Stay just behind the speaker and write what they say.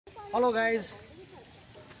Hello guys,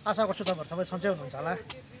 आशा गर्छु तपाईँहरू सबै सन्चै हुनुहुन्छ होला।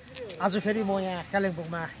 आज फेरि म यहाँ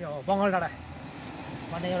कालिम्पोङमा यो बङ्गाल डाँडा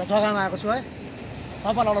भन्ने एउटा जग्गामा आएको छु है।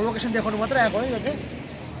 तपाईँहरूलाई एउटा लोकेसन देखाउनु मात्रै आएको है। यो चाहिँ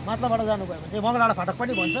माथिबाट जानुभयो भने चाहिँ बङ्गाल डाँडा फाटक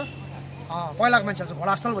पनि भन्छ। पहिलाको मान्छेहरू चाहिँ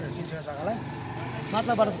घोडास्थल भनेर चिन्छ यो जग्गालाई।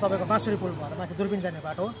 माथिबाट चाहिँ तपाईँको बाँसुरी पुल भएर माथि दुर्बिन जाने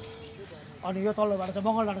बाटो, अनि यो तल्लोबाट चाहिँ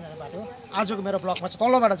बङ्गाल डाँडा जाने बाटो। आजको मेरो ब्लगमा चाहिँ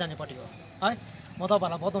तल्लोबाट जानेपट्टि हो है। म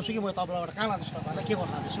तपाईँहरूलाई बताउँछु कि म तल्लोबाट कहाँ लाँदैछु, तपाईँहरूलाई के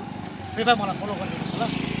गर्नु लाँदैछु। कृपया मलाई फलो गरिदिनुहोस् ल।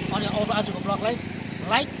 अनि अब आजको ब्लगलाई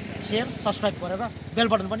लाइक, सेयर, सब्सक्राइब गरेर बेल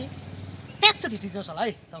बटन पनि ट्याक्च थिचिदिनुहोस् होला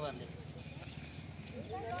है तपाईँहरूले।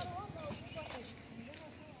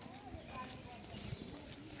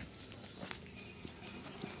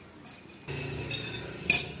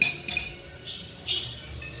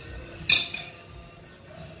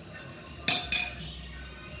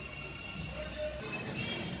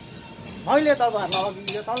 मैले तपाईँहरूलाई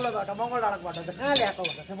अघि यो तल्लोबाट बङ्गाल डाँडाबाट चाहिँ कहाँ ल्याएको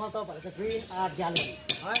भन्दा चाहिँ म तपाईँहरूलाई चाहिँ ग्रिन आर्ट ग्यालेरी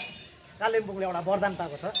है, कालिम्पोङले एउटा वरदान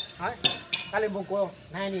पाएको छ है। कालिम्पोङको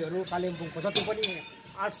नानीहरू, कालिम्पोङको जति पनि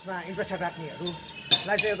आर्ट्समा इन्ट्रेस्टेड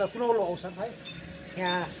राख्नेहरूलाई चाहिँ एउटा सुनौलो अवसर है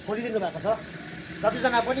यहाँ खोलिदिनु भएको छ।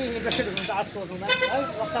 जतिजना पनि इन्ट्रेस्टेड हुनुहुन्छ आर्ट्स गर्नुमा है,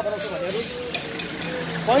 नक्सा बनाउँछु भनेहरू,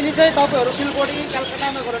 पहिले चाहिँ तपाईँहरू सिलगढी,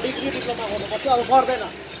 कलकत्तामा गएर डिग्री डिप्लोमा गर्नुपर्छ। अब गर्दैन।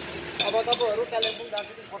 अब तपाईँहरू कालिम्पोङ,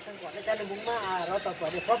 दार्जिलिङ, खरसाङकोहरूले कालिम्पोङमा आएर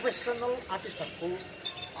तपाईँहरूले प्रोफेसनल आर्टिस्टहरूको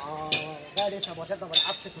गाइडेन्समा बसेर तपाईँले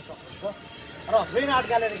आर्ट सिक्नु सक्नुहुन्छ। र ग्रिन आर्ट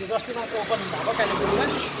ग्यालेरीको जस्तै मात्र ओपनिङ भएको कालिम्पोङमा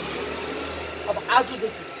अब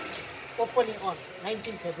आजदेखि ओपनिङ अन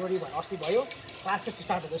 19 फेब्रुअरी भयो, अस्ति भयो। क्लासेस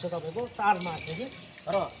स्टार्ट हुँदैछ तपाईँको 4 मार्चदेखि।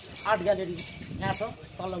 र आर्ट ग्यालेरी यहाँ छ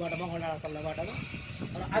तल्लोबाट, बङ्गाल डाँडा तल्लोबाटमा।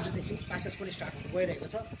 र आजदेखि क्लासेस पनि स्टार्ट हुनु गइरहेको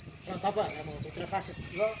छ। र तपाईँहरूलाई म भित्र क्लासेस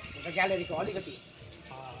र ग्यालेरीको अलिकति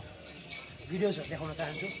भिडियोजहरू देखाउन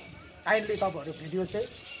चाहन्छु। काइन्डली तपाईँहरू भिडियो चाहिँ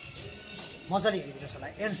मजाले हेरिदिनुहोस् होला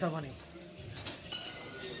एन्डसम्म नै।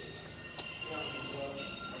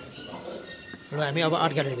 र हामी अब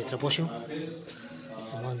आर्ट ग्यालेरीभित्र पस्यौँ।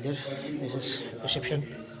 मन्दिर, दिस इज रिसेप्सन।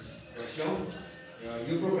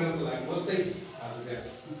 यो प्रोग्रामको लागि मात्रै आज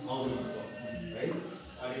आउनु है।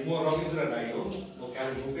 अनि म रविन्द्र राई हो, म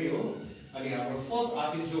कालिम्पोङकै हो। अनि हाम्रो फोर्थ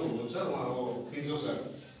आर्टिस्ट जो हुनुहुन्छ उहाँ हो फिन्जो सर,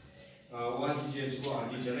 उहाँ डिजिएचको आर्ट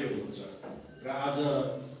टिचरै हुनुहुन्छ। र आज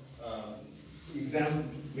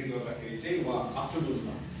इक्जामले गर्दाखेरि चाहिँ उहाँ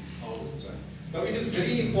आफ्टरनुनमा आउनुहुन्छ। र इट इज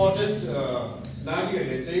भेरी इम्पोर्टेन्ट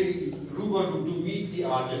नानीहरूले चाहिँ रुबरु टु मिट दि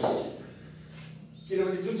आर्टिस्ट।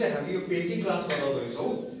 किनभने जुन चाहिँ हामी यो पेन्टिङ क्लास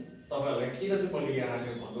गराउँदैछौँ, तपाईँहरूलाई किन चाहिँ मैले यहाँ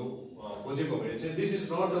राखेर भन्नु खोजेको भने चाहिँ this is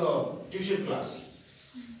not a tuition class,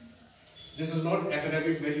 this is not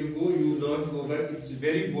academic when you go you learn over, it's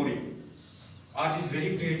very boring. Art is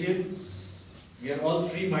very creative, we are all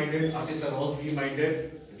free minded, artist are all free minded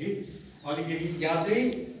कि अनिखेरि यहाँ चाहिँ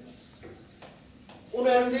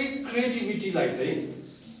उनीहरूले क्रिएटिभिटीलाई चाहिँ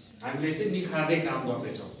हामीले चाहिँ निखार्ने काम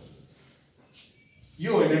गर्दैछौँ।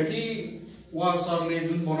 यो होइन कि उहाँ सरले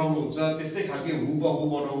जुन बनाउनुहुन्छ त्यस्तै खालके हुबहु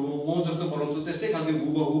बनाउनु, म जस्तो बनाउँछु त्यस्तै खालके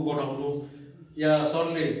हुबहु बनाउनु, या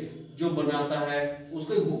सरले जो बनाता है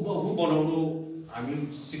उसकै हुबहु बनाउनु हामी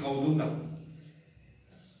सिकाउँदैनौँ न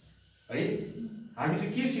है। हामी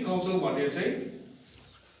चाहिँ के सिकाउँछौँ भने चाहिँ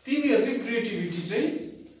तिमीहरूकै क्रिएटिभिटी चाहिँ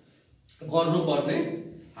गर्नुपर्ने,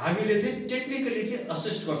 हामीले चाहिँ टेक्निकली चाहिँ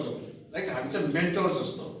असिस्ट गर्छौँ। लाइक हामी चाहिँ मेन्टर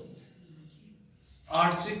जस्तो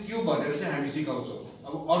आर्ट चाहिँ त्यो भनेर चाहिँ हामी सिकाउँछौँ।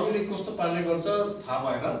 अब अरूले कस्तो पाराले गर्छ थाहा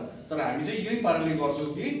भएन, तर हामी चाहिँ यही पाराले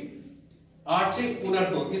गर्छौँ कि आर्ट चाहिँ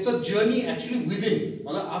उनीहरूको it's a journey actually within,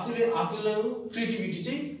 मतलब आफूले आफूलाई क्रिएटिभिटी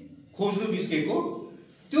चाहिँ खोज्नु निस्केको,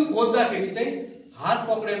 त्यो खोज्दाखेरि चाहिँ हात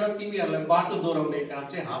पक्रेर तिमीहरूलाई बाटो दोहोऱ्याउने काम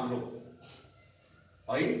चाहिँ हाम्रो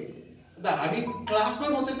है। अन्त हामी क्लासमा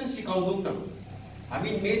मात्रै चाहिँ सिकाउँदैनौँ न, हामी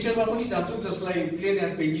नेचरमा पनि जान्छौँ, जसलाई प्लेन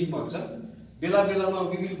एन्ड पेन्टिङ भन्छ। बेला बेलामा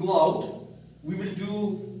we will go out, we will do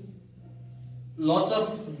lots of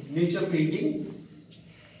nature painting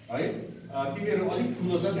है। तिमीहरू अलिक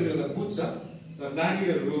ठुलो छ त्यसले गर्दा बुझ्छ, तर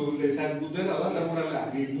नानीहरूले सायद बुझ्दैन होला, तर उनीहरूलाई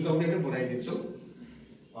हामी बुझाउने नै बनाइदिन्छौँ।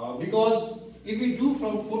 Because if you do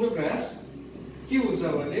from photographs के हुन्छ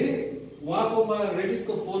भने उहाँकोमा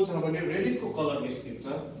रेडिटको फोन छ भने रेडिटको कलर निस्किन्छ,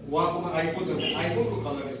 उहाँकोमा आइफोन छ भने आइफोनको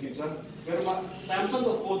कलर निस्किन्छ, मेरोमा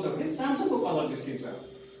स्यामसङको फोन छ भने स्यामसङको कलर निस्किन्छ।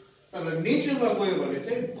 तर नेचरमा गयो भने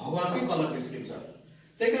चाहिँ भगवानकै कलर निस्किन्छ।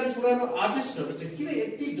 त्यही कारण पुरानो आर्टिस्टहरू चाहिँ किन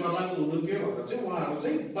यति डरलाग्दो हुनुहुन्थ्यो भन्दा चाहिँ उहाँहरू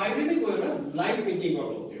चाहिँ बाहिर नै गएर लाइभ पेन्टिङ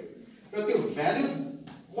गर्नुहुन्थ्यो र त्यो भ्याल्यु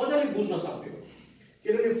मजाले बुझ्न सक्थ्यो।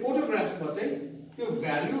 किनभने फोटोग्राफ्समा चाहिँ त्यो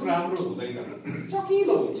भ्याल्यु राम्रो हुँदैन,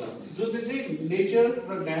 चकिलो हुन्छ, जुन चाहिँ नेचर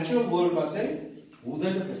र नेचुरल वर्ल्डमा चाहिँ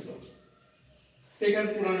हुँदैन त्यस्तो। त्यही कारण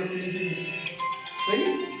पुरानो पेन्टिङ्स चाहिँ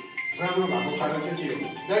राम्रो भएको कारण चाहिँ त्यो हो।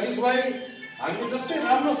 द्याट इज वाइ हामीले जस्तै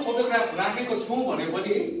राम्रो फोटोग्राफ राखेको छौँ भने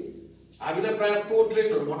पनि हामीलाई प्राय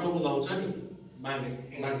पोर्ट्रेटहरू बनाउनु लाउँछ नि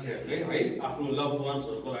मान्छेहरूले है आफ्नो लभ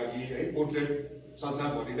वान्सहरूको लागि है पोर्ट्रेट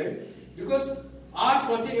संसारभरि नै बिकज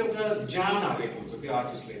आर्टमा चाहिँ एउटा जान हालेको हुन्छ त्यो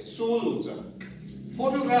आर्टिस्टले सोल हुन्छ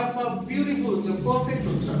फोटोग्राफमा ब्युटिफुल हुन्छ पर्फेक्ट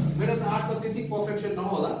हुन्छ मेरो आर्टमा त्यति पर्फेक्सन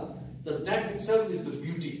नहोला that itself is the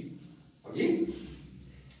beauty हगि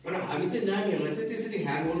र हामी चाहिँ नानीहरूलाई चाहिँ त्यसरी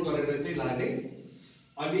ह्यान्ड होल्ड गरेर चाहिँ लाने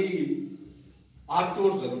अनि आर्ट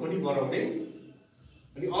टुर्सहरू पनि गराउने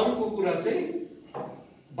अनि अरूको कुरा चाहिँ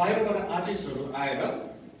बाहिरबाट आर्टिस्टहरू आएर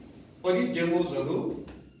पनि डेमोजहरू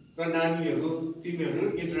र नानीहरू तिमीहरू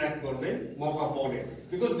इन्टरेक्ट गर्ने मौका पाउने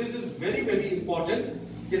because this is very very important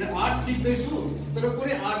किन आर्ट सिक्दैछु तर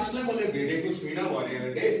कुनै आर्टिस्टलाई मैले भेटेको छुइनँ भनेर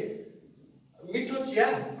मिठो चिया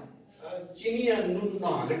चिनी या नुन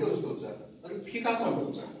नहालेको जस्तो हुन्छ अलिक फिकापन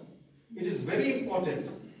हुन्छ it is very important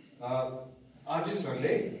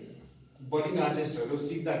आर्टिस्टहरूले budding आर्टिस्टहरू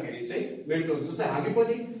सिक्दाखेरि चाहिँ मेन्टोर जस्तै हामी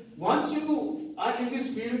पनि once you are in this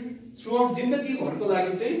field through out जिन्दगीभरको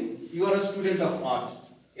लागि चाहिँ you are a student of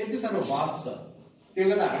art यति साह्रो भास्ट छ त्यो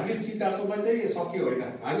गर्दा हामीले सिकाएकोमा चाहिँ सक्यो होइन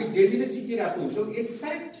हामी डेली नै सिकिरहेको हुन्छौँ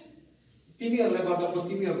इनफ्याक्ट तिमीहरूलाई गर्दा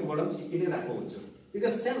तिमीहरूकोबाट पनि सिकि नै रहेको हुन्छ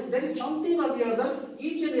because there is something of the other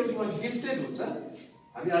each and every one gifted हुन्छ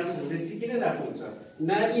हामी आर्टिस्टहरूले सिकि नै रहेको हुन्छ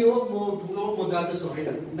नानी हो म ठुलो म जाँदैछु होइन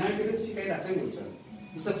नानीले पनि सिकाइरहेकै हुन्छ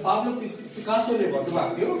जस्तै पाब्लो पिकासोले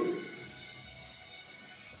भन्नुभएको थियो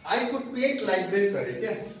I could pant like this अरे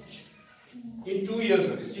क्या इन 2 years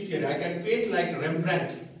अरे सिकेर I can pant like रेम्ब्रान्ड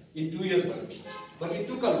in 2 years भयो but it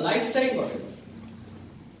took a life time भयो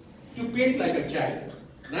to pant like a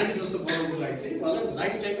child नानी जस्तो बनाउनुको लागि चाहिँ मलाई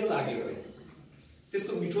लाइफ टाइममै लाग्यो अरे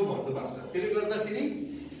त्यस्तो मिठो भन्नुभएको छ त्यसले गर्दाखेरि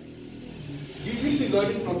we will be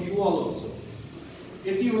learning from you all also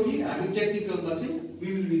यति हो कि हामी टेक्निकलमा चाहिँ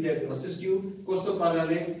we will be there to assist you कस्तो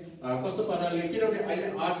पाराले किनभने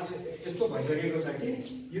अहिले आर्ट यस्तो भइसकेको छ कि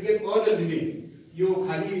you can earn a living यो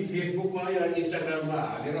खालि फेसबुकमा या इन्स्टाग्राममा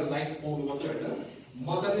हालेर लाइक्स पाउनु मात्रै होइन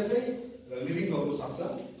मजाले चाहिँ लिभिङ गर्नु सक्छ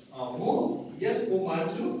म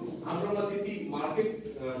मान्छु हाम्रोमा त्यति मार्केट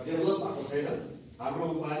डेभलप भएको छैन हाम्रो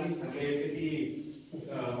मानिसहरूले त्यति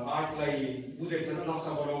आर्टलाई बुझेको छैन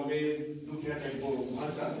नक्सा बनाउने दुखिया टाइपको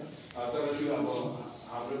मान्छ तर त्यो अब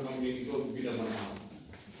हाम्रो कम्युनिटीको विडम्बना हो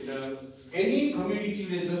किन एनी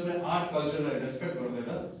कम्युनिटीले जसलाई आर्ट कल्चरलाई रेस्पेक्ट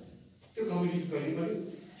गर्दैन त्यो कम्युनिटी कहिले पनि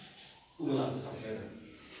उभो लाग्न सक्दैन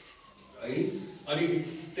है अनि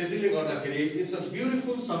त्यसैले गर्दाखेरि it's a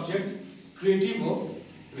beautiful subject creative हो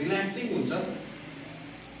रिल्याक्सिङ हुन्छ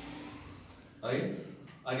है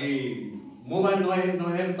अनि मोबाइल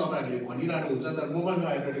नहेरेर तपाईँहरूले भनिरहनु हुन्छ तर मोबाइल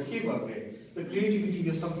नहेरेर के गर्ने त क्रिएटिभिटी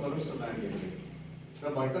यो सब गर्नुहोस् न नानीहरूले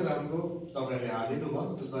र भयङ्कर राम्रो तपाईँहरूले हालिदिनु भयो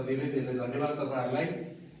त्यसमा धेरै धेरै धन्यवाद तपाईँहरूलाई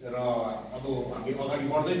र अब हामी अगाडि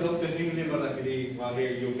बढ्दैछौँ त्यसैले गर्दाखेरि उहाँले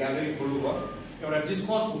यो ग्यालरी खोल्नुभयो एउटा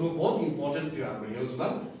डिस्कस हुनु बहुत इम्पोर्टेन्ट थियो हाम्रो हिल्समा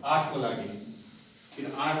आर्टको लागि किन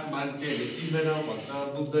आर्ट मान्छेहरूले चिन्दैन भन्छ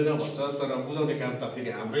बुझ्दैन भन्छ तर बुझाउने काम त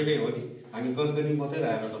फेरि हाम्रै नै हो नि हामी गनगनी मात्रै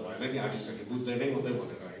रहेर त भएन नि आर्टिस्टहरूले बुझ्दैनै मात्रै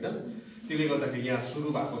भनेर होइन त्यसले गर्दाखेरि यहाँ सुरु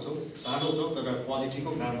भएको छौँ सानो छौँ तर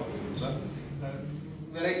क्वालिटीको कामहरू हुन्छ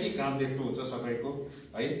भेराइटी काम देख्नुहुन्छ सबैको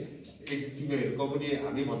है तिमीहरूको पनि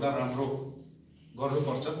हामीभन्दा राम्रो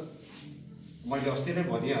गर्नुपर्छ मैले अस्ति नै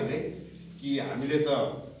भनिहालेँ कि हामीले त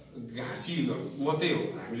घाँसी मात्रै हो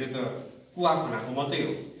हामीले त कुवा खनाको मात्रै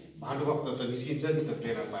हो भानुभक्त त निस्किन्छ नि त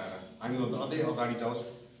प्रेरणा पाएर हामीभन्दा अझै अगाडि जाओस्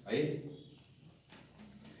है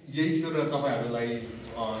यही थियो र तपाईँहरूलाई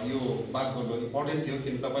यो बात गर्नु इम्पोर्टेन्ट थियो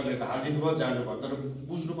किन तपाईँले त हालिदिनु भयो जानुभयो तर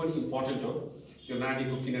बुझ्नु पनि इम्पोर्टेन्ट हो त्यो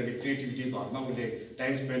नानीको किनभने क्रिएटिभिटी घरमा उसले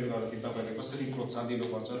टाइम स्पेन्ड गर्दाखेरि तपाईँले कसरी प्रोत्साहन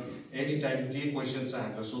दिनुपर्छ एनी टाइम जे क्वेसन छ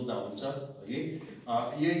हामीलाई सोद्धा हुन्छ है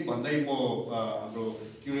यही भन्दै म हाम्रो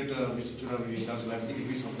क्युरेटर मिस्टर चुरामी दाजुलाई पनि एक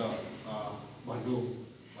दुई शब्द भन्नु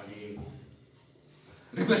अनि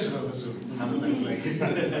रिक्वेस्ट गर्दछु हाम्रो दाजुलाई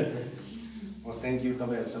थ्याङ्क यू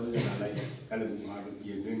तपाईँहरू सबैजनालाई कालिम्पोङ आर्ट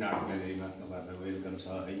यो ग्रिन आर्ट ग्यालेरीमा तपाईँहरूलाई वेलकम छ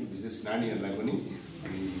है विशेष नानीहरूलाई पनि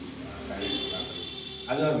अनि प्यारेन्ट्सहरूलाई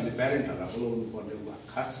आज हामीले प्यारेन्टहरूलाई बोलाउनु पर्ने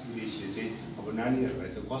खास उद्देश्य चाहिँ अब नानीहरूलाई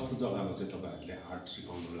चाहिँ कस्तो जग्गामा चाहिँ तपाईँहरूले आर्ट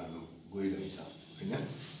सिकाउनु लानु गइरहेछ होइन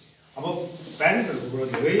अब प्यारेन्टहरूबाट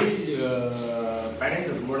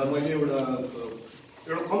मैले एउटा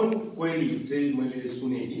कमन क्वेरी चाहिँ मैले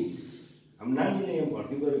सुने कि हाम्रो नानीले यहाँ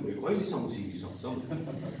भर्ती गऱ्यो भने कहिलेसम्म सिकिसक्छ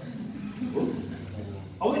हो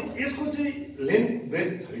अब यसको चाहिँ लेन्थ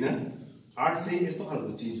ब्रेथ छैन आर्ट चाहिँ यस्तो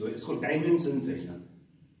खालको चिज हो यसको डाइमेन्सन छैन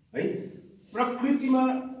है प्रकृतिमा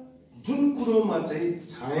जुन कुरोमा चाहिँ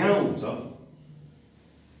छाया हुन्छ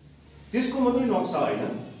त्यसको मात्रै नक्सा होइन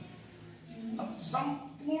अब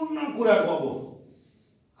सम्पूर्ण कुराको अब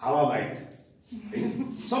हावा बाहेक होइन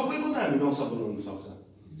सबैको त हामी नक्सा बनाउन सक्छ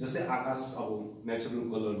जस्तै आकाश अब नेचुरल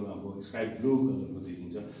कलरमा अब स्काई ब्लू कलरको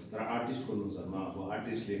देखिन्छ, तर आर्टिस्टको नजरमा अब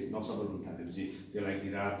आर्टिस्टले नक्सा बनाउनु थालेपछि त्यसलाई कि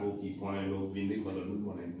रातो कि पहेँलो भिन्दै कलर पनि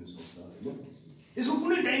बनाइदिनु सक्छ होइन। यसको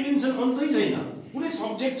कुनै डाइमेन्सन अन्तै छैन, कुनै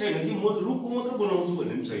सब्जेक्ट छैन कि म रुखको मात्र बनाउँछु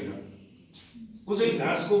भन्ने पनि छैन, कसैले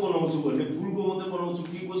घाँसको बनाउँछु भन्ने फुलको मात्रै बनाउँछु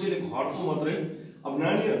कि कसैले घरको मात्रै। अब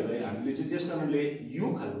नानीहरूलाई हामीले चाहिँ त्यस कारणले यो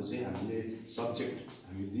खालको चाहिँ हामीले सब्जेक्ट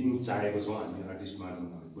हामी दिनु चाहेको छौँ, हामी आर्टिस्ट माझमा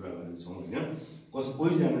हामी कुरा गरेको छौँ होइन।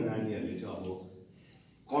 कोहीजना नानीहरूले चाहिँ अब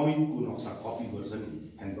कमिकको नक्सा कपी गर्छ नि,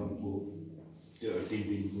 फ्यान्टमको त्यो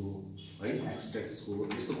टिन्टिनको है एस्टेक्सको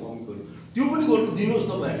यस्तो कमिकहरू, त्यो पनि गर्नु दिनुहोस्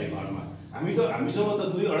तपाईँहरूले घरमा। हामीसँग त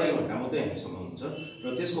 2-2.5 घन्टा मात्रै हामीसँग हुन्छ र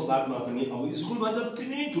त्यसको बादमा पनि अब स्कुलमा जति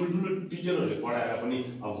नै ठुल्ठुलो टिचरहरूले पढाएर पनि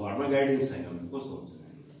अब घरमा गाइडेन्स छैन भने कस्तो हुन्छ,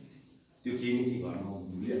 त्यो केही न केही घरमा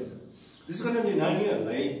भुलिहाल्छ। त्यस कारणले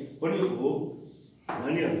नानीहरूलाई पनि अब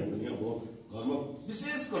घरमा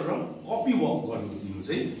विशेष गरेर कपी वर्क गर्नु दिनु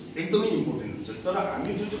चाहिँ एकदमै इम्पोर्टेन्ट हुन्छ। तर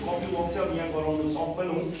हामी जुन चाहिँ कपी वर्क चाहिँ अब यहाँ गराउनु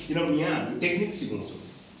सक्दैनौँ, किनभने यहाँ हामी टेक्निक सिकाउँछौँ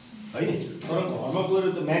है। तर घरमा गएर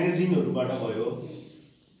त म्यागजिनहरूबाट भयो,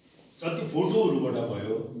 कति फोटोहरूबाट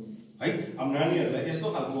भयो है। अब नानीहरूलाई यस्तो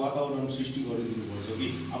खालको वातावरण सृष्टि गरिदिनुपर्छ कि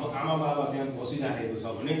अब आमा बाबा त्यहाँ बसिराखेको छ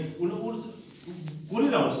भने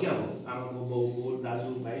बोलिरहोस् क्या, अब आमाको बाउको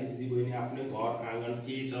दाजु भाइ दिदी बहिनी आफ्नै घर आँगन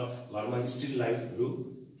के छ, घरमा स्टिल लाइफहरू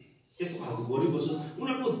यस्तो खालको गरिबसोस्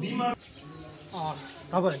उनीहरूको दिमाग।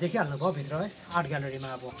 तपाईँहरूले देखिहाल्नुभयो भित्र है, आर्ट ग्यालरीमा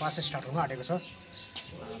अब क्लासेस स्टार्ट हुन आँटेको छ।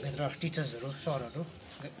 भित्र टिचर्सहरू सरहरू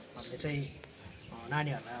हामीले चाहिँ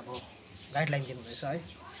नानीहरूलाई अब गाइडलाइन दिनुहुँदैछ है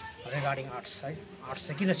रिगार्डिङ आर्ट्स है। आर्ट्स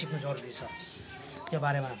चाहिँ किन सिक्नु जरुरी छ त्यो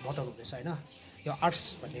बारेमा बताउनु हुँदैछ होइन। यो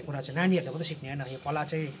आर्ट्स भन्ने कुरा चाहिँ नानीहरूले मात्रै सिक्ने होइन, यो कला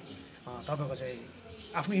चाहिँ तपाईँको चाहिँ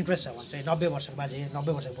आफ्नो इन्ट्रेस्ट छ भने चाहिँ 90 वर्षको बाजे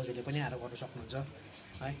 90 वर्षको बोजूले पनि आएर गर्नु सक्नुहुन्छ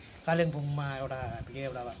है। कालिम्पोङमा हामीले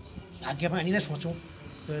एउटा भाग्यमा हामी नै सोचौँ,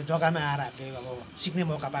 त्यो जग्गामा आएर हामीले अब सिक्ने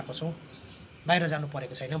मौका पाएको छौँ, बाहिर जानु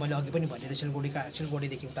परेको छैन। मैले अघि पनि भने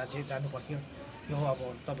सिलगढीदेखि उता जानु पर्थ्यो यो अब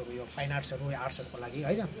तपाईँको यो फाइन आर्ट्सहरू आर्ट्सहरूको लागि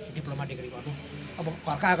होइन, डिप्लोमा डिग्री गर्नु। अब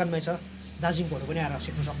घरको आँगनमै छ, दार्जिलिङकोहरू पनि आएर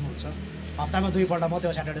सिक्नु सक्नुहुन्छ। हप्तामा 2 पल्ट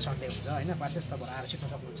मात्रै स्याटर्डे सन्डे हुन्छ होइन, क्लासेस तपाईँहरू आएर सिक्नु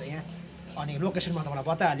सक्नुहुन्छ यहाँ। अनि लोकेसन म तपाईँलाई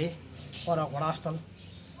बताइहालेँ, पर घोडास्थल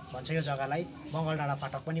भन्छ यो जग्गालाई। मङ्गल डाँडा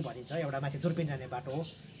फाटक पनि भनिन्छ, एउटा माथि दुर्पिन जाने बाटो हो,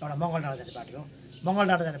 एउटा मङ्गल डाँडा जाने बाटो हो। मङ्गल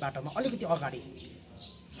डाँडा जाने बाटोमा अलिकति अगाडि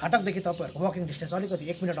फाटकदेखि तपाईँहरूको वकिङ डिस्टेन्स अलिकति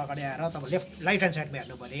 1 मिनट अगाडि आएर तपाईँ राइट ह्यान्ड साइडमा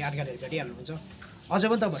हेर्नु भने आर्ट ग्यालरी भेटिहाल्नुहुन्छ। अझै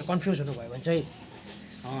पनि तपाईँहरू कन्फ्युज हुनुभयो भने चाहिँ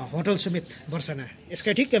होटल सुमित बर्सना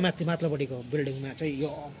यसकै ठिकै माथिल्लोपट्टिको बिल्डिङमा चाहिँ यो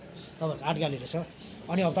तपाईँहरूको आर्ट ग्यालरी छ।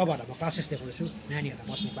 अनि अब तपाईँहरूलाई म क्लासेस देखाउँछु, नानीहरूलाई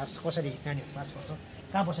बस्ने क्लास कसरी नानीहरू क्लास गर्छ,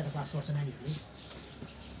 कहाँ बसेर क्लास गर्छ नानीहरूले।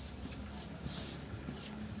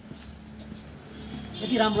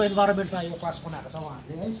 यति राम्रो इन्भाइरोमेन्टमा यो क्लास बनाएको छ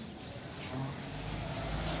उहाँहरूले है।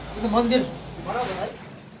 यो मन्दिर बराबर है,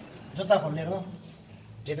 जुत्ता खोल्नेर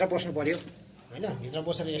भित्र बस्नु पऱ्यो होइन। भित्र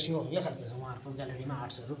बसेर यो खालको छ उहाँहरूको ग्यालेरीमा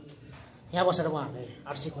आर्ट्सहरू। यहाँ बसेर उहाँहरूले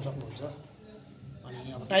आर्ट सिक्नु सक्नुहुन्छ। अनि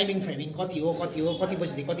अब टाइमिङ फ्रेमिङ कति हो कति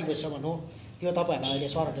बजीदेखि कति बजीसम्म हो त्यो तपाईँहरूलाई अहिले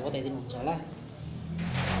सरहरूले बताइदिनुहुन्छ होला।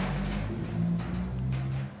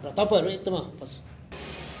 र तपाईँहरू एकदम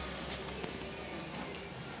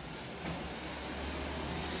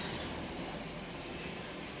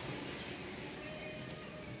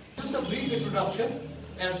Just a brief introduction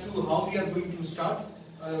as to how we are going to start.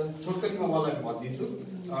 छोटकरीमा मलाई भनिदिन्छु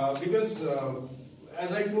because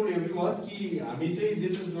as I told everyone कि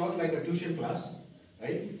this is not like a tuition class,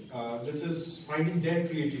 right? This is finding their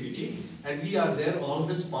creativity and we are there on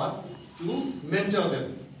this path to mentor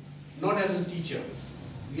them, not as a teacher.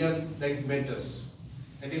 We are like mentors.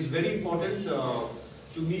 It is very important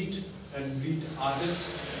to meet and greet artists,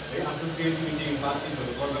 right? After creativity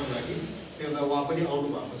बातचितहरु गर्नको लागि त्यसलाई उहाँ पनि आउनु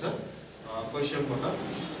भएको छ पश्चिमबाट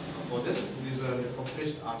for this. He is an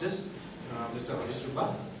accomplished artist, Mr. Harishrupa.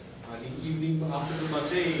 And in evening afternoon,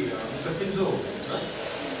 Mr. Finzo,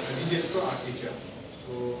 DJ's art teacher.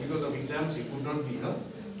 So because of exams, he could not be here,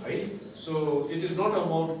 right? So it is not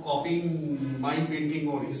about copying my painting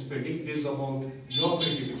or his painting. It is about your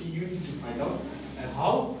creativity. You need to find out and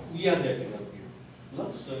how we are there to help you.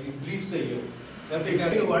 So in brief, say here.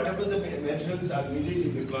 Whatever the materials are needed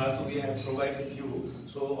in the class, we have provided you.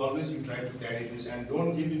 So always you try to carry this and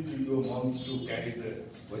don't give it to your moms to carry the.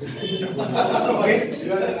 Okay,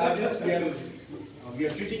 you are an artist. We are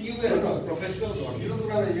treating you as professionals. Or you know,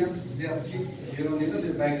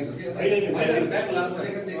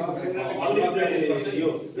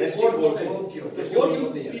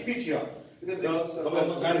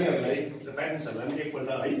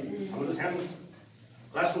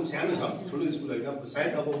 classroom सानो छ, ठुलो school होइन।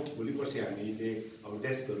 सायद अब भोलि पर्सि हामीले अब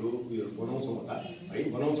डेस्कहरू उयोहरू बनाउँछौँ होला है,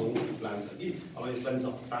 बनाउँछौँ प्लान छ कि अब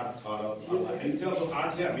यसलाई तार छ र अब हामी चाहिँ अब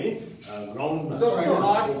आर्ट चाहिँ हामी ग्राउन्डमा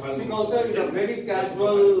सिकाउँछ भेरी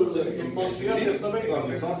क्याजुअल एटमोस्फियर त्यस्तो पनि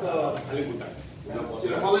गर्ने खालि खुट्टा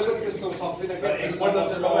मलाई पनि त्यस्तो सक्दैन एकपल्ट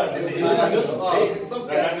चाहिँ तपाईँहरूले चाहिँ एकदम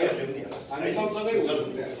नानीहरूले पनि हामी सँगसँगै हुन्छ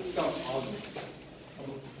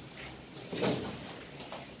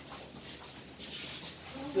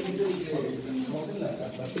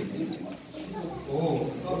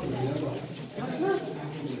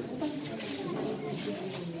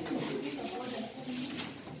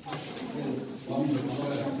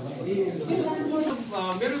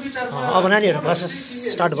मेरो विचारमा अब नानीहरू क्लासेस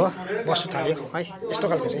स्टार्ट भयो, बस्नु थाल्यो है। यस्तो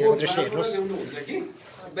खालको चाहिँ यहाँको दृश्य हेर्नुहोस्।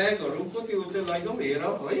 ब्यागहरू कति हुन्छ लैजाउँ हेर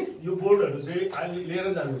है। यो बोर्डहरू चाहिँ अहिले लिएर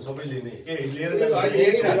जानु सबैले नै लिएर जानु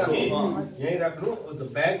यहीँ राख्नु।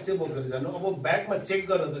 ब्याग चाहिँ बोकेर जानु। अब ब्यागमा चेक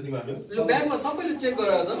गर त तिमीहरू ल ब्यागमा सबैले चेक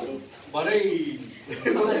गर त भरै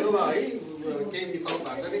कसैकोमा है केही मिसाउ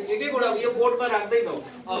भएको छ कि एक एकवटा यो बोर्डमा राख्दै जाउँ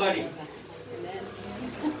अगाडि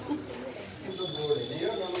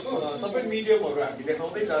सबै मिडियमहरू हामी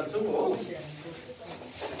देखाउँदै जान्छौँ हो।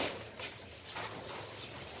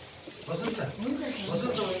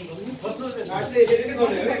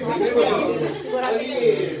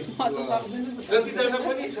 जतिजना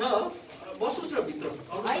पनि छ बस्नुहोस् न भित्र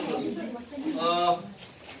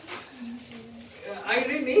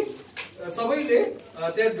अहिले नि सबैले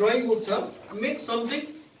त्यहाँ ड्रइङ बुक छ। Make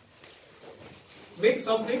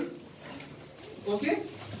something okay.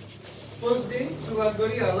 First day सुरुवात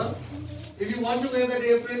गरिहाल। If you want to wear that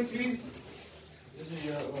April please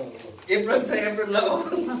April छ एप्रिल लगाऊ।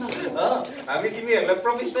 हामी तिमीहरूलाई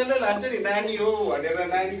प्रोफेसनलै लान्छ नि नानी हो भनेर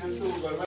नानी जस्तो